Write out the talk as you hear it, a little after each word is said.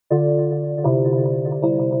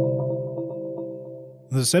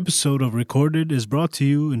This episode of Recorded is brought to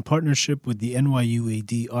you in partnership with the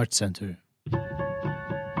NYUAD Art Center.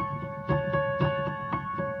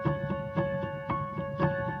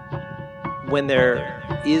 When there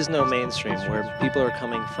is no mainstream, where people are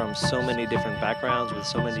coming from so many different backgrounds with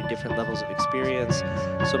so many different levels of experience,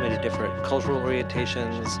 so many different cultural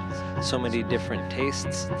orientations, so many different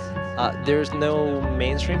tastes, there's no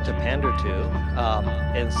mainstream to pander to,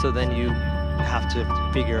 and so then you have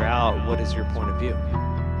to figure out what is your point of view.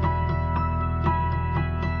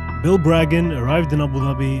 Bill Bragin arrived in Abu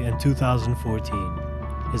Dhabi in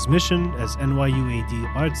 2014. His mission as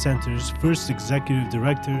NYUAD Art Center's first executive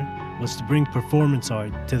director was to bring performance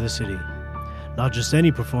art to the city. Not just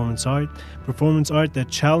any performance art that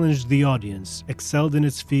challenged the audience, excelled in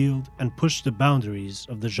its field, and pushed the boundaries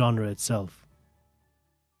of the genre itself.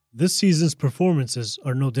 This season's performances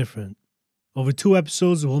are no different. Over 2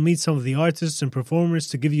 episodes, we'll meet some of the artists and performers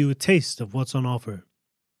to give you a taste of what's on offer.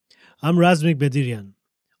 I'm Razmik Bedirian,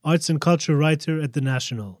 arts and culture writer at The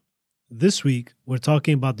National. This week, we're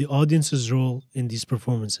talking about the audience's role in these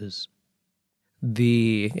performances.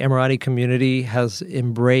 The Emirati community has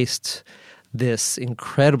embraced this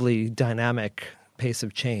incredibly dynamic pace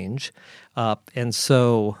of change. And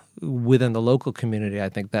so within the local community, I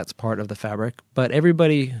think that's part of the fabric. But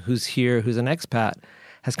everybody who's here, who's an expat,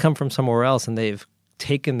 has come from somewhere else, and they've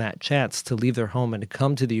taken that chance to leave their home and to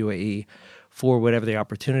come to the UAE for whatever the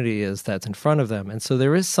opportunity is that's in front of them. And so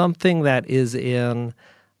there is something that is in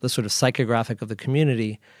the sort of psychographic of the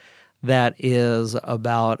community that is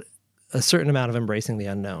about a certain amount of embracing the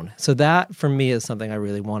unknown. So that, for me, is something I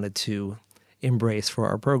really wanted to embrace for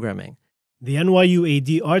our programming. The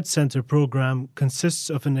NYUAD Art Center program consists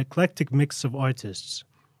of an eclectic mix of artists.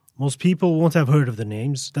 Most people won't have heard of the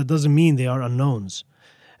names. That doesn't mean they are unknowns.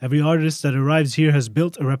 Every artist that arrives here has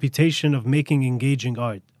built a reputation of making engaging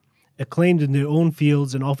art, acclaimed in their own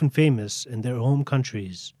fields and often famous in their home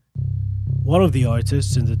countries. One of the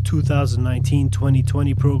artists in the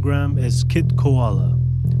 2019-2020 program is Kid Koala,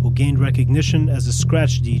 who gained recognition as a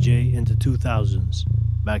scratch DJ in the 2000s.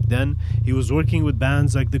 Back then, he was working with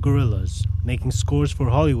bands like the Gorillaz, making scores for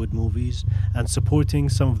Hollywood movies, and supporting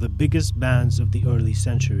some of the biggest bands of the early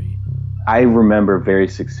century. I remember very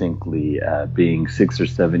succinctly being 6 or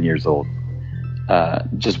 7 years old,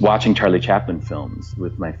 just watching Charlie Chaplin films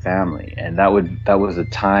with my family, and that was a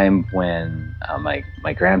time when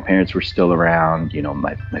my grandparents were still around. You know,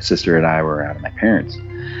 my sister and I were around, and my parents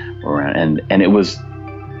were around, and it was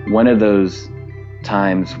one of those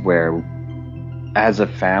times where, as a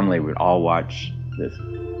family, we'd all watch this,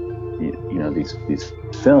 these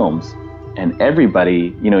films, and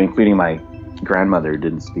everybody, including my grandmother,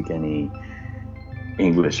 didn't speak any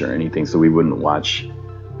English or anything, so we wouldn't watch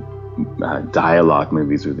dialogue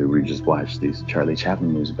movies with her. We just watch these Charlie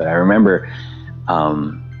Chaplin movies. But I remember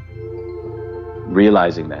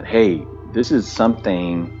realizing that, hey, this is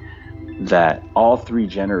something that all 3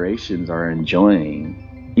 generations are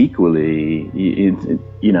enjoying equally,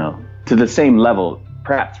 to the same level,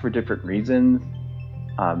 perhaps for different reasons.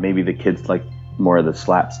 Maybe the kids like more of the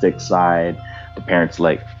slapstick side, the parents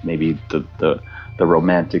like maybe the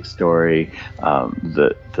romantic story,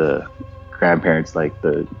 the grandparents like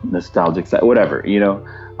the nostalgic side, whatever,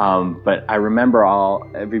 but I remember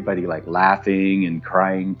everybody like laughing and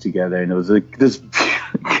crying together, and it was like this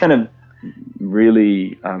kind of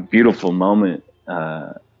really beautiful moment.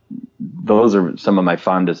 Those are some of my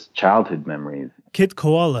fondest childhood memories. Kid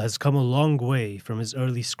Koala has come a long way from his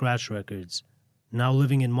early scratch records. Now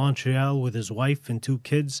living in Montreal with his wife and 2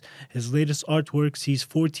 kids, his latest artwork sees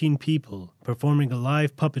 14 people performing a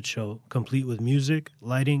live puppet show complete with music,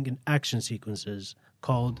 lighting, and action sequences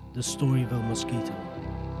called the Storyville Mosquito.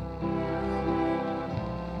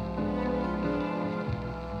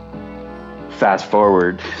 Fast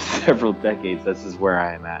forward several decades, this is where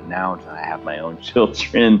I am at now. I have my own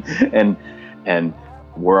children, and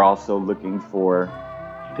we're also looking for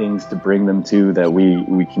things to bring them to that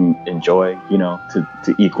we can enjoy,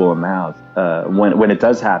 to equal amounts. When it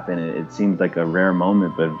does happen, it seems like a rare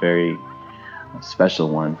moment, but a very special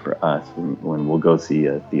one for us when we'll go see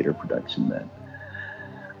a theater production then,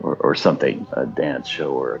 or something, a dance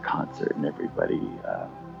show or a concert, and everybody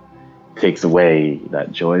takes away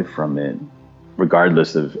that joy from it,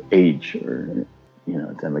 regardless of age or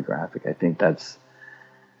demographic. I think that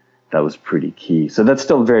was pretty key. So that's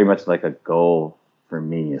still very much like a goal for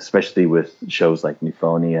me, especially with shows like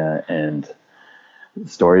Euphonia and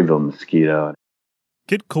Storyville Mosquito.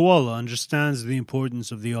 Kid Koala understands the importance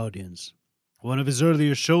of the audience. One of his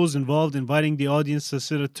earlier shows involved inviting the audience to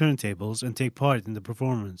sit at turntables and take part in the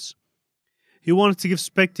performance. He wanted to give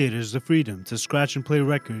spectators the freedom to scratch and play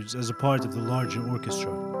records as a part of the larger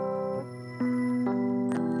orchestra.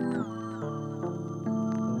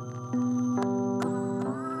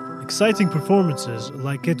 Exciting performances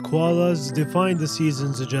like Kid Koala's define the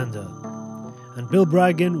season's agenda, and Bill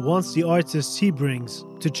Bragin wants the artists he brings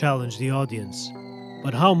to challenge the audience.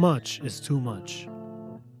 But how much is too much?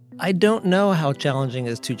 I don't know how challenging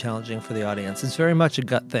is too challenging for the audience. It's very much a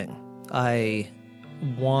gut thing. I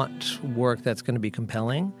want work that's going to be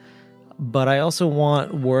compelling, but I also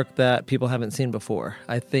want work that people haven't seen before.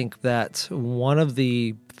 I think that one of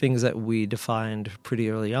the things that we defined pretty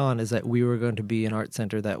early on is that we were going to be an art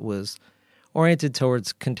center that was oriented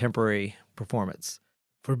towards contemporary performance.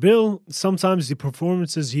 For Bill, sometimes the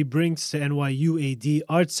performances he brings to NYU AD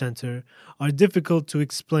Art Center are difficult to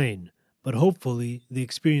explain, but hopefully the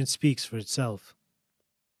experience speaks for itself.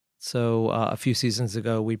 So a few seasons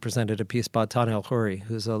ago, we presented a piece by Tani Al-Khouri,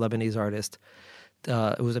 who's a Lebanese artist.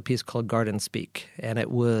 It was a piece called Garden Speak, and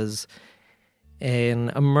it was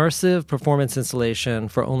an immersive performance installation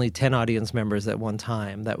for only 10 audience members at one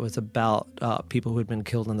time that was about people who had been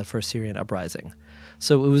killed in the first Syrian uprising.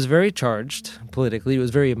 So it was very charged politically. It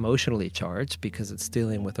was very emotionally charged because it's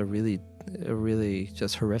dealing with a really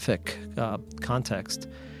just horrific context.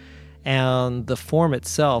 And the form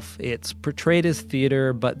itself, it's portrayed as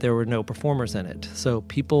theater, but there were no performers in it. So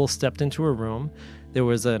people stepped into a room. There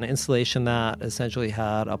was an installation that essentially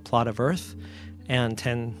had a plot of earth and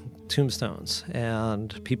 10 tombstones.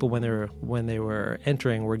 And people, when they were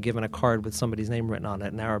entering, were given a card with somebody's name written on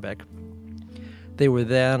it in Arabic. They were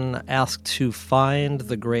then asked to find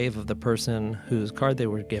the grave of the person whose card they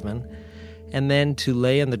were given, and then to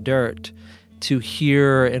lay in the dirt to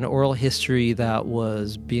hear an oral history that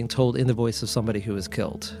was being told in the voice of somebody who was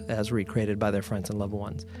killed, as recreated by their friends and loved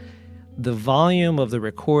ones. The volume of the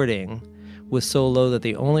recording was so low that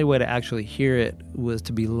the only way to actually hear it was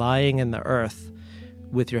to be lying in the earth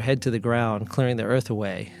with your head to the ground, clearing the earth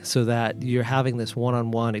away, so that you're having this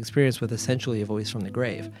one-on-one experience with essentially a voice from the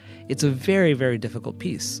grave. It's a very, very difficult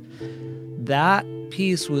piece. That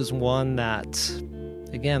piece was one that,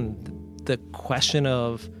 again, the question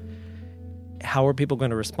of how are people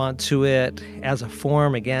going to respond to it as a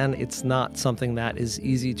form? Again, it's not something that is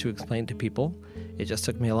easy to explain to people. It just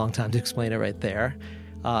took me a long time to explain it right there.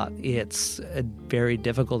 It's a very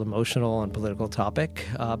difficult emotional and political topic,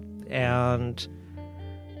 and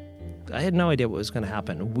I had no idea what was going to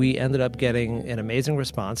happen. We ended up getting an amazing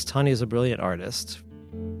response. Tanya is a brilliant artist.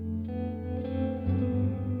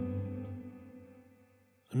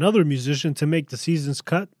 Another musician to make the season's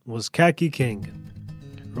cut was Kaki King.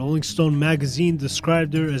 Rolling Stone magazine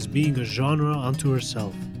described her as being a genre unto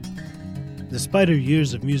herself. Despite her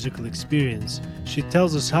years of musical experience, she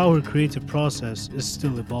tells us how her creative process is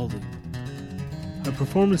still evolving. Her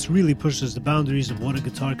performance really pushes the boundaries of what a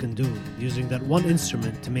guitar can do, using that one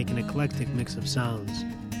instrument to make an eclectic mix of sounds.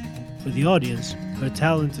 For the audience, her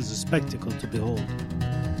talent is a spectacle to behold.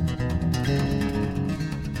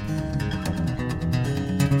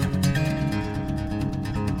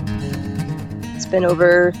 It's been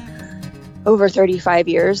over 35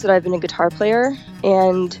 years that I've been a guitar player,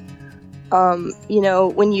 and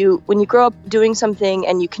when you grow up doing something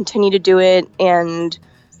and you continue to do it and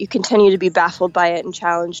you continue to be baffled by it and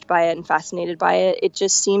challenged by it and fascinated by it, it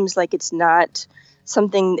just seems like this is not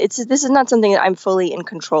something that I'm fully in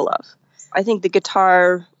control of. I think the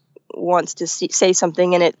guitar wants to say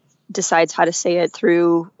something, and it decides how to say it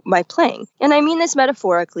through my playing. And I mean this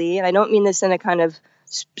metaphorically, and I don't mean this in a kind of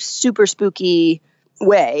super spooky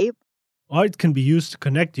way. Art can be used to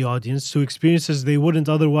connect the audience to experiences they wouldn't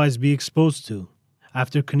otherwise be exposed to.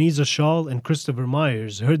 After Kaniza Schall and Christopher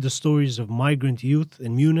Myers heard the stories of migrant youth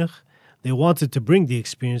in Munich, they wanted to bring the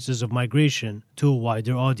experiences of migration to a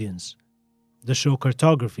wider audience. The show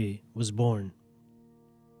Cartography was born.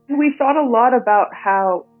 We thought a lot about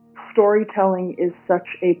how storytelling is such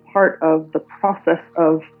a part of the process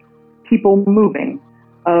of people moving,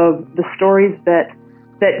 of the stories that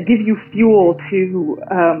give you fuel to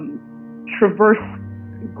traverse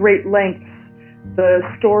great lengths, the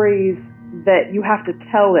stories that you have to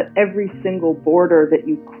tell at every single border that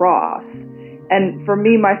you cross. And for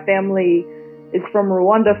me, my family is from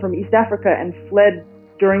Rwanda, from East Africa, and fled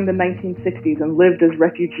during the 1960s and lived as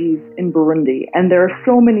refugees in Burundi. And there are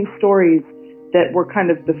so many stories that were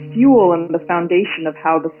kind of the fuel and the foundation of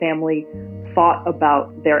how the family thought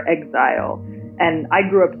about their exile. And I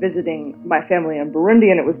grew up visiting my family in Burundi,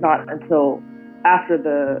 and it was not until after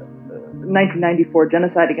the 1994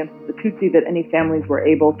 genocide against the Tutsi that any families were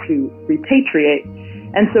able to repatriate.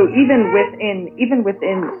 And so even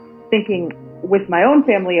within thinking with my own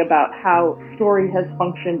family about how story has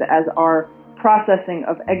functioned as our processing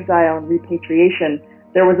of exile and repatriation,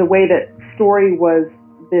 there was a way that story was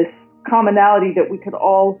this commonality that we could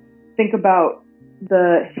all think about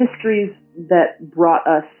the histories that brought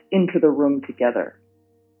us into the room together.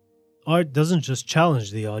 Art doesn't just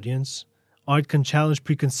challenge the audience. Art can challenge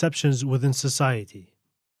preconceptions within society.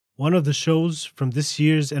 One of the shows from this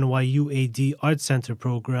year's NYU AD Art Center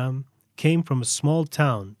program came from a small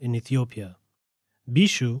town in Ethiopia.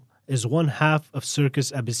 Bishu is one half of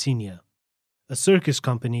Circus Abyssinia, a circus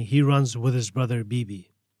company he runs with his brother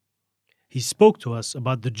Bibi. He spoke to us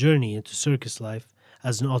about the journey into circus life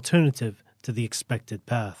as an alternative to the expected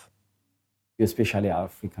path. Especially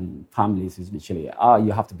African families, is literally,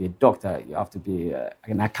 you have to be a doctor, you have to be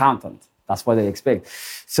an accountant. That's what they expect.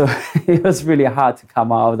 So it was really hard to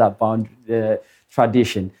come out of that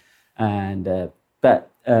tradition. But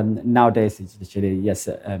nowadays, it's literally, yes,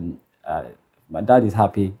 my dad is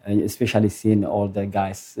happy, especially seeing all the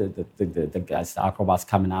guys, the guys, the acrobats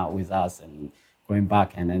coming out with us and going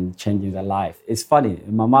back and then changing their life. It's funny.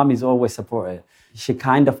 My mom is always supportive. She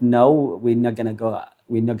kind of know we're not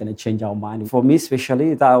gonna change our mind. For me,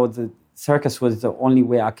 especially, the circus was the only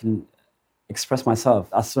way I can express myself.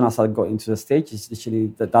 As soon as I got into the stage, it's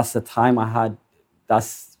literally that's the time I had.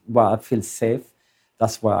 That's where I feel safe.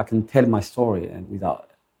 That's where I can tell my story and without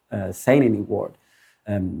saying any word.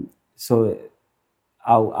 So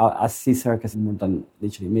I see circus more than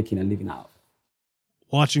literally making a living out.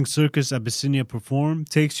 Watching Circus Abyssinia perform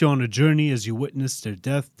takes you on a journey as you witness their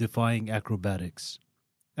death-defying acrobatics.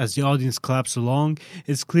 As the audience claps along,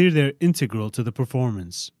 it's clear they're integral to the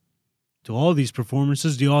performance. To all these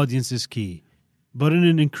performances, the audience is key. But in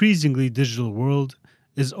an increasingly digital world,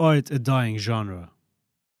 is art a dying genre?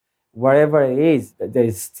 Wherever it is, there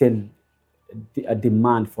is still a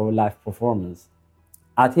demand for live performance.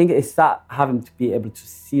 I think it's that having to be able to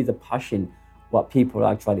see the passion, what people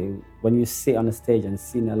actually, when you sit on a stage and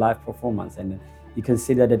see a live performance, and you can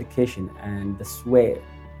see the dedication and the sweat,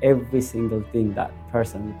 every single thing that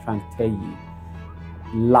person is trying to tell you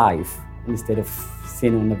live instead of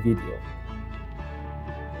seeing on a video.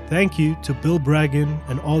 Thank you to Bill Bragin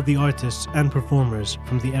and all the artists and performers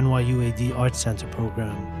from the NYU AD Art Center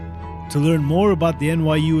program. To learn more about the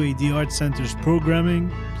NYU AD Art Center's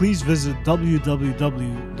programming, please visit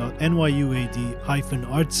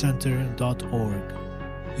www.nyuad-artcenter.org.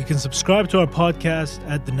 You can subscribe to our podcast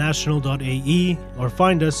at thenational.ae or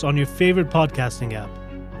find us on your favorite podcasting app.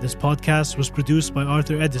 This podcast was produced by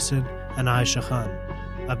Arthur Edison and Aisha Khan.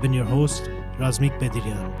 I've been your host, Razmik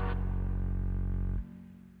Bedirian.